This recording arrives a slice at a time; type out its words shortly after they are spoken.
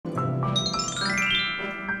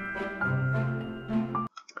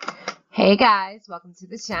Hey guys, welcome to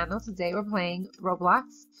the channel. Today we're playing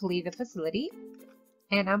Roblox Flee the Facility,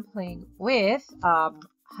 and I'm playing with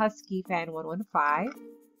Husky Fan 115.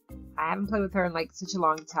 I haven't played with her in like such a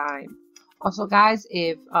long time. Also guys,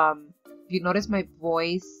 if you notice my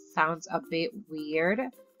voice sounds a bit weird,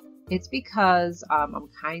 it's because I'm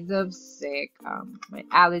kind of sick. My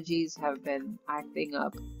allergies have been acting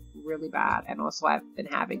up really bad, and also I've been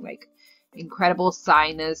having like incredible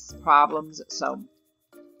sinus problems, so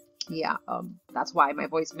yeah, that's why my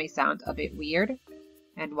voice may sound a bit weird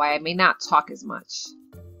and why I may not talk as much,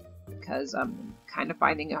 because I'm kind of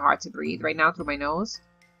finding it hard to breathe right now through my nose.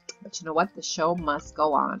 But you know what? The show must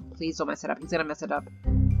go on. Please don't mess it up. He's gonna mess it up.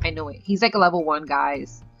 I know it. He's like a level 1,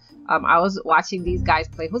 guys. I was watching these guys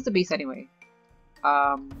play. Who's the beast anyway?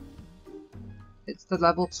 It's the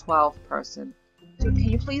level 12 person. Dude, can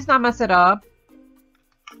you please not mess it up?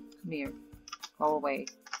 Come here. Go away.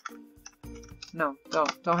 No, don't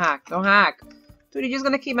hack. Don't hack. Dude, you're just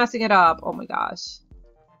gonna keep messing it up. Oh my gosh.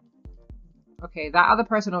 Okay, that other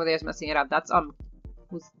person over there is messing it up. That's,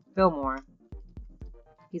 who's Fillmore.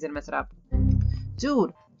 He's gonna mess it up.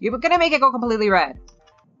 Dude, you're gonna make it go completely red.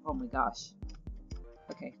 Oh my gosh.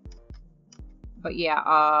 Okay. But yeah,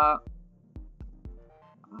 oh,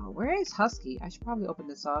 where is Husky? I should probably open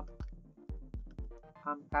this up.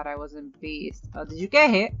 God, I wasn't beast. Did you get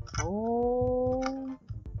hit? Oh.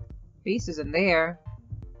 Beast isn't there.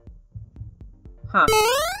 Huh.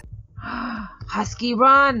 Husky,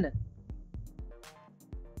 run!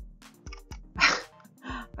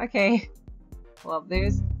 Okay. Well,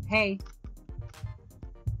 there's... Hey.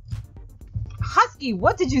 Husky,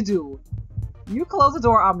 what did you do? You closed the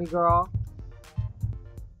door on me, girl.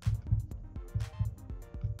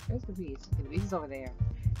 Where's the beast? Okay, the beast is over there.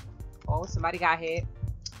 Oh, somebody got hit.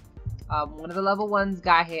 One of the level 1s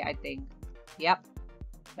got hit, I think. Yep.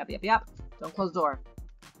 Yep. Don't close the door.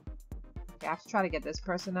 Okay, I have to try to get this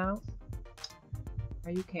person out.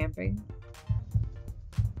 Are you camping?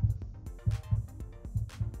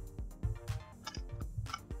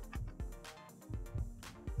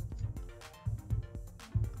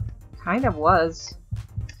 Kind of was.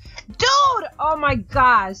 Dude! Oh my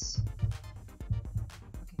gosh!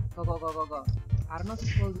 Okay, go. I don't know if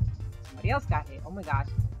it's closed. Somebody else got hit. Oh my gosh.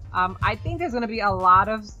 I think there's going to be a lot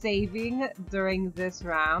of saving during this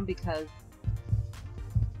round because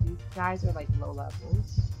these guys are like low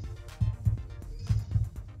levels.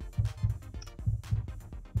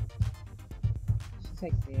 She's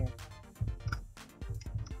like there.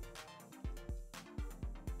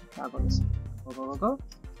 Okay, I'll go this way. Go.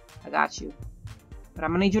 I got you. But I'm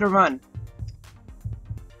going to need you to run.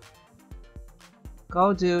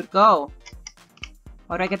 Go, dude. Go.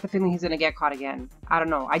 Why do I get the feeling he's gonna get caught again? I don't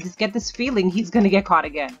know. I just get this feeling he's gonna get caught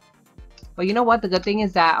again. But you know what? The good thing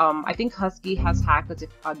is that I think Husky has hacked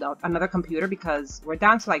another computer because we're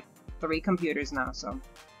down to like 3 computers now. So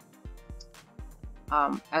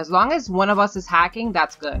as long as one of us is hacking,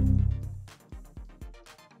 that's good.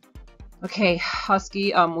 Okay,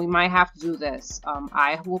 Husky. We might have to do this.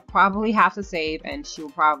 I will probably have to save, and she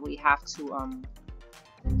will probably have to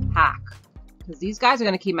hack. Because these guys are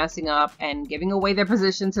going to keep messing up and giving away their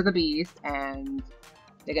position to the beast, and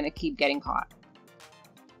they're going to keep getting caught.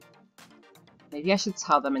 Maybe I should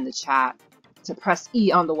tell them in the chat to press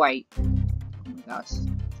E on the white. Oh my gosh.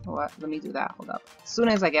 What? Let me do that. Hold up. As soon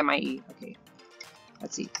as I get my E. Okay.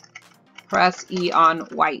 Let's see. Press E on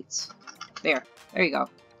white. There. There you go.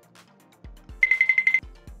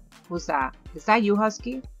 Who's that? Is that you,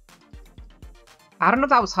 Husky? I don't know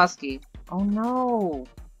if that was Husky. Oh no.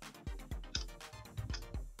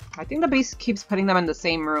 I think the beast keeps putting them in the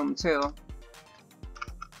same room, too.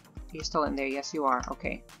 You're still in there. Yes, you are.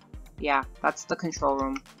 Okay. Yeah, that's the control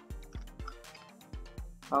room.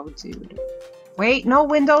 Oh, dude. Wait, no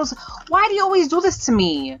windows. Why do you always do this to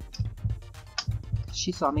me?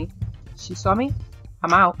 She saw me. She saw me.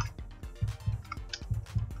 I'm out.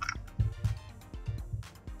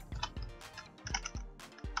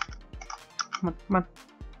 Come on.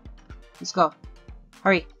 Let's go.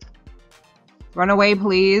 Hurry. Run away,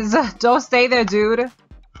 please. Don't stay there, dude.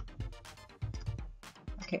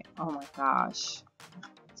 Okay. Oh my gosh.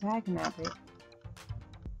 Dagnabbit.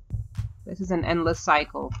 This is an endless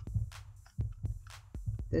cycle.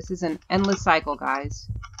 This is an endless cycle, guys.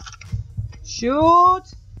 Shoot!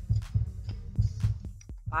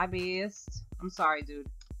 Bye, beast. I'm sorry, dude.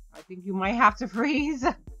 I think you might have to freeze.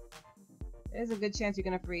 There's a good chance you're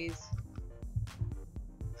gonna freeze.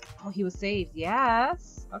 Oh, he was saved.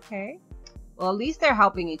 Yes. Okay. Well, at least they're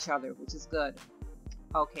helping each other, which is good.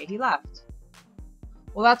 Okay, he left.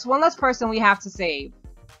 Well, that's one less person we have to save.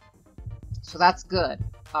 So that's good.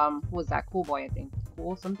 Who was that? Cool Boy, I think.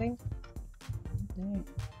 Cool something? Dang.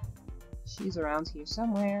 She's around here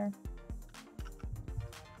somewhere.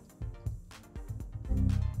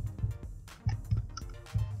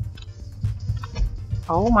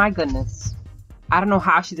 Oh my goodness. I don't know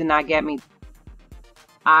how she did not get me.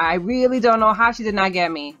 I really don't know how she did not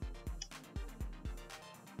get me.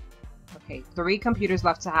 Okay, 3 computers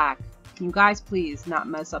left to hack. Can you guys please not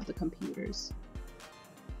mess up the computers?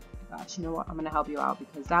 Gosh, you know what? I'm gonna help you out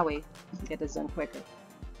because that way we can get this done quicker.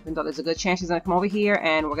 Even though there's a good chance she's gonna come over here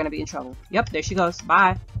and we're gonna be in trouble. Yep, there she goes.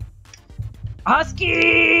 Bye.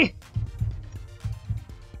 Husky!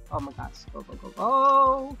 Oh my gosh. Go, go, go,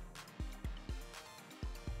 go.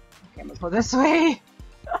 Okay, I'm gonna go this way.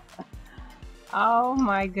 Oh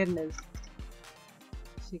my goodness.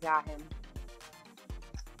 She got him.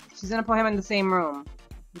 She's gonna put him in the same room.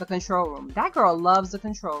 The control room. That girl loves the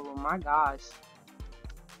control room. My gosh.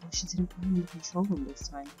 Oh, she didn't put him in the control room this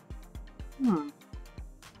time.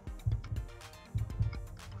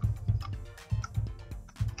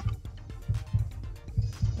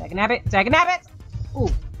 Dag-nabbit! Dag-nabbit! Ooh.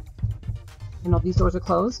 You know these doors are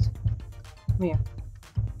closed? Come here.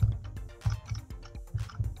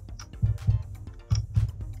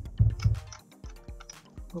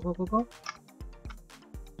 Go, go, go, go.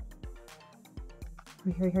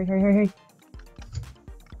 Hurry, hurry, hurry, hurry, hurry.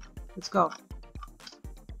 Let's go.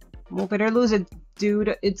 Move it or lose it,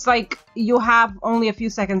 dude. It's like you have only a few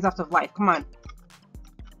seconds left of life. Come on.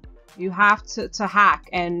 You have to hack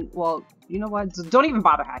and, well, you know what? Don't even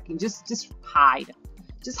bother hacking. Just hide.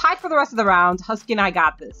 Just hide for the rest of the round. Husky and I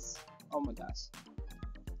got this. Oh my gosh.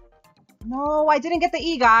 No, I didn't get the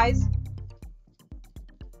E, guys.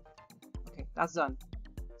 Okay, that's done.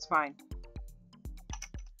 It's fine.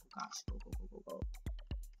 Gosh, go, go, go, go, go.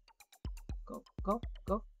 Go, go,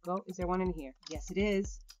 go, go. Is there one in here? Yes, it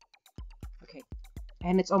is. Okay.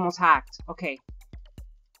 And it's almost hacked. Okay.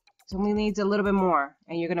 It only needs a little bit more,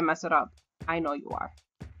 and you're gonna mess it up. I know you are.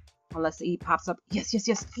 Unless the E pops up. Yes, yes,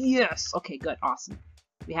 yes, yes! Okay, good, awesome.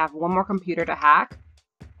 We have one more computer to hack.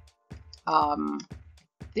 I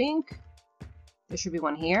think there should be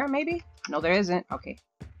one here, maybe? No, there isn't. Okay.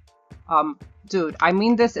 Dude, I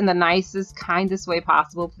mean this in the nicest, kindest way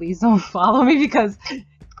possible. Please don't follow me because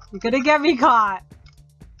you're gonna get me caught.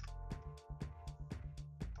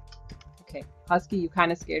 Okay, Husky, you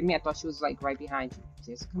kind of scared me. I thought she was like right behind you.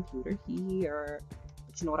 There's a computer here.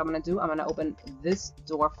 But you know what I'm gonna do? I'm gonna open this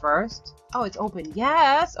door first. Oh, it's open.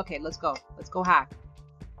 Yes! Okay, let's go. Let's go hack.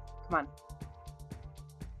 Come on.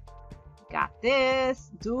 Got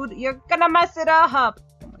this. Dude, you're gonna mess it up.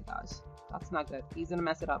 Oh my gosh. That's not good. He's gonna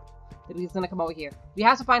mess it up. He's gonna come over here. We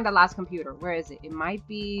have to find the last computer. Where is it? It might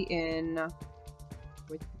be in...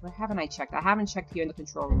 Where haven't I checked? I haven't checked here in the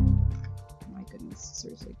control room. Oh my goodness.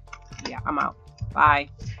 Seriously. Yeah, I'm out. Bye.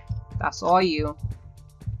 That's all you.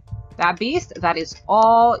 That beast, that is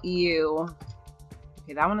all you.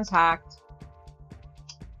 Okay, that one is hacked.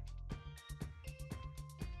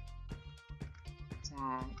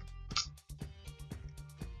 Tag.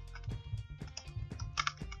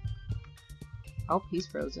 Oh, he's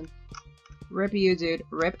frozen. Rip you, dude.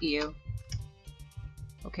 Rip you.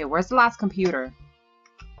 Okay, where's the last computer?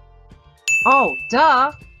 Oh,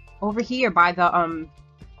 duh! Over here by the,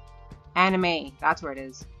 anime. That's where it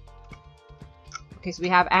is. Okay, so we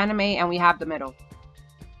have anime and we have the middle.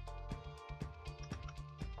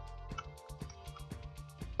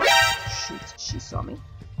 Shoot, she saw me.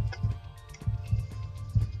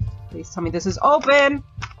 Please tell me this is open!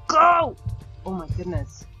 Go! Oh my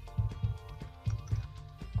goodness.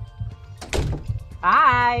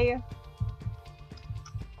 Bye!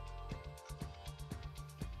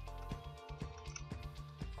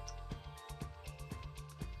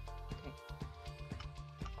 Okay.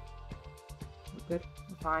 We're good.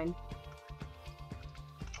 We're fine.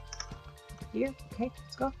 Here. Okay,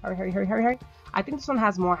 let's go. Hurry, hurry, hurry, hurry, hurry. I think this one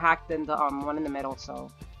has more hack than the one in the middle,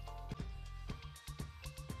 so...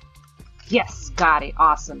 Yes! Got it.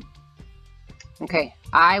 Awesome. Okay,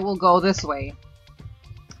 I will go this way.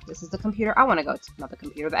 This is the computer I want to go to. Not the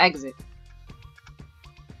computer, the exit.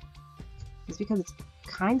 It's because it's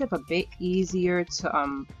kind of a bit easier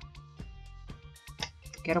to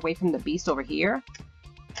get away from the beast over here.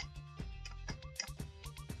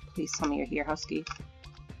 Please tell me you're here, Husky.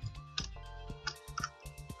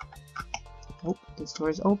 Oh, this door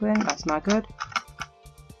is open. That's not good.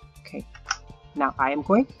 Okay. Now I am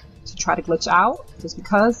going to try to glitch out just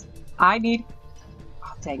because I need...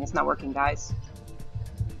 Oh, dang, it's not working, guys.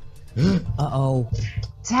 Uh-oh.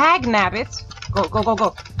 Tag, Nabbit! Go, go, go,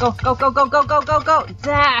 go. Go, go, go, go, go, go, go, go!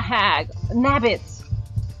 Tag! Nabbit!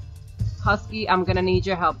 Husky, I'm gonna need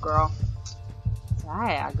your help, girl.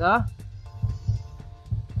 Tag.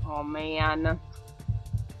 Oh, man.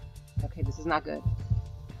 Okay, this is not good.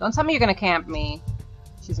 Don't tell me you're gonna camp me.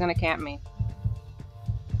 She's gonna camp me.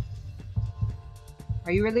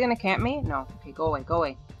 Are you really gonna camp me? No. Okay, go away, go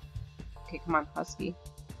away. Okay, come on, Husky.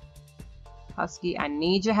 Husky, I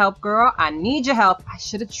need your help, girl. I need your help. I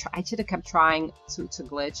should have kept trying to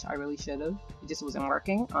glitch. I really should have. It just wasn't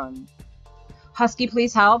working. Husky,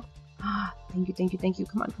 please help. Thank you, thank you, thank you.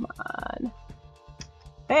 Come on, come on.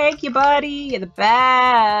 Thank you, buddy. You're the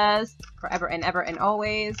best. Forever and ever and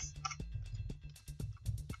always.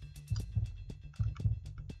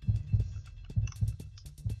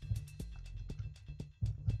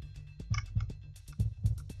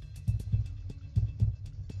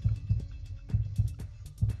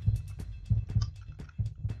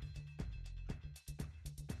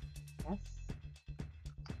 Yes.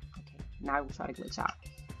 Okay, now I will try to glitch out.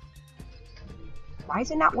 Why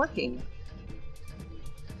is it not working?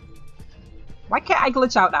 Why can't I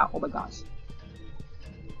glitch out now? Oh my gosh.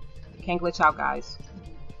 I can't glitch out, guys.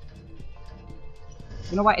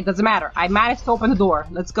 You know what? It doesn't matter. I managed to open the door.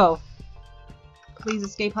 Let's go. Please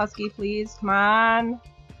escape, Husky, please. Come on.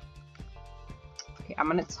 Okay, I'm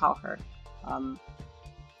gonna tell her.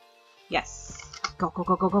 Yes. Go, go,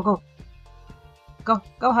 go, go, go, go. Go,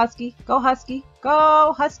 go, Husky. Go, Husky.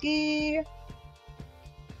 Go, Husky.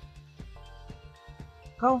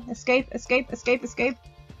 Go, escape, escape, escape, escape.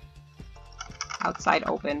 Outside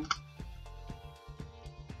open.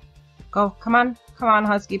 Go, come on. Come on,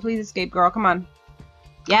 Husky. Please escape, girl. Come on.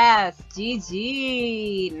 Yes,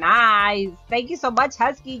 GG. Nice. Thank you so much,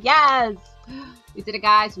 Husky. Yes. We did it,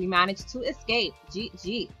 guys. We managed to escape.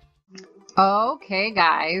 GG. Okay,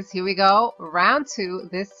 guys. Here we go. Round 2.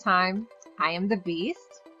 This time, I am the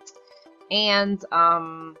beast. And,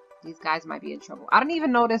 these guys might be in trouble. I didn't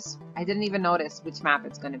even notice which map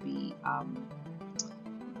it's gonna be.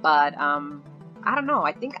 But I don't know.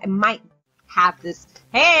 I think I might have this.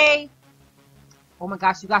 Hey! Oh my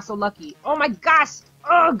gosh, you got so lucky. Oh my gosh!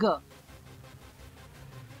 Ugh! Come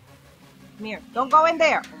here. Don't go in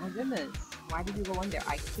there. Oh my goodness. Why did you go in there?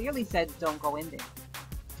 I clearly said don't go in there.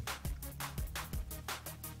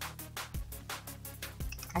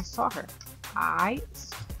 I saw her.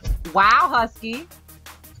 Wow, Husky.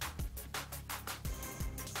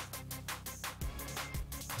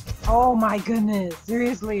 Oh my goodness,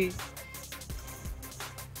 seriously.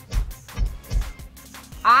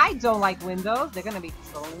 I don't like windows. They're gonna be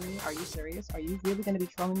trolling me. Are you serious? Are you really gonna be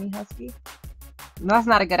trolling me, Husky? No, that's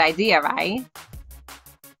not a good idea, right?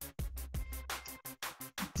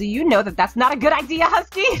 Do you know that that's not a good idea,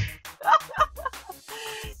 Husky?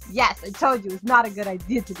 Yes, I told you it's not a good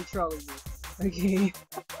idea to be trolling me. Okay.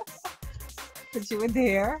 Put you in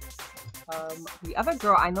there. The other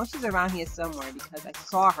girl, I know she's around here somewhere because I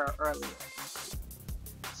saw her earlier.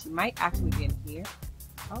 She might actually be in here.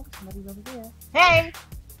 Oh, somebody's over there. Hey!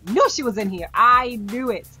 Knew she was in here. I knew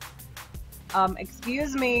it.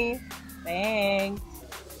 Excuse me. Thanks.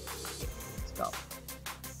 Okay, let's go.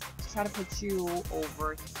 Let's try to put you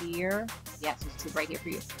over here. Yes, there's 2 right here for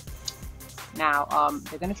you. Now,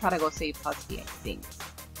 they're gonna try to go save Husky, I think.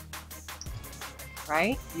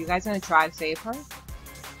 Right? You guys gonna try to save her?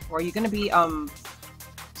 Or are you gonna be,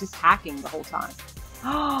 just hacking the whole time?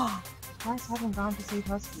 Oh, you guys haven't gone to save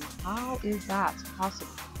Husky. How is that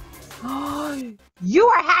possible? Oh, you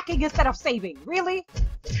are hacking instead of saving. Really?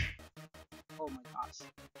 Oh my gosh.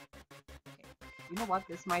 Okay. You know what?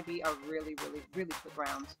 This might be a really, really, really quick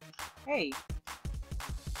round. Hey.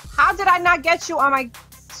 How did I not get you on my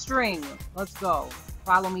string? Let's go.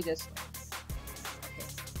 Follow me this way. Okay.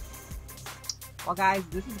 Well, guys,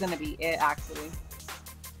 this is gonna be it, actually.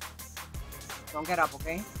 Don't get up,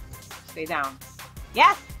 okay? Stay down.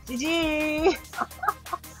 Yes! GG!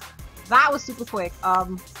 That was super quick.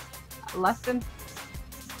 Less than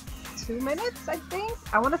 2 minutes, I think?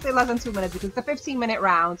 I want to say less than 2 minutes because it's a 15-minute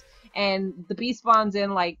round and the bee spawns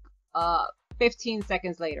in like 15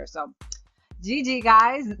 seconds later. So GG,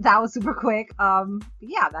 guys. That was super quick.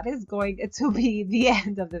 Yeah, that is going to be the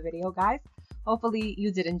end of the video, guys. Hopefully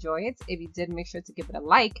you did enjoy it. If you did, make sure to give it a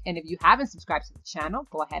like. And if you haven't subscribed to the channel,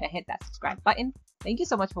 go ahead and hit that subscribe button. Thank you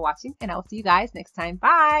so much for watching, and I will see you guys next time.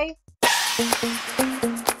 Bye!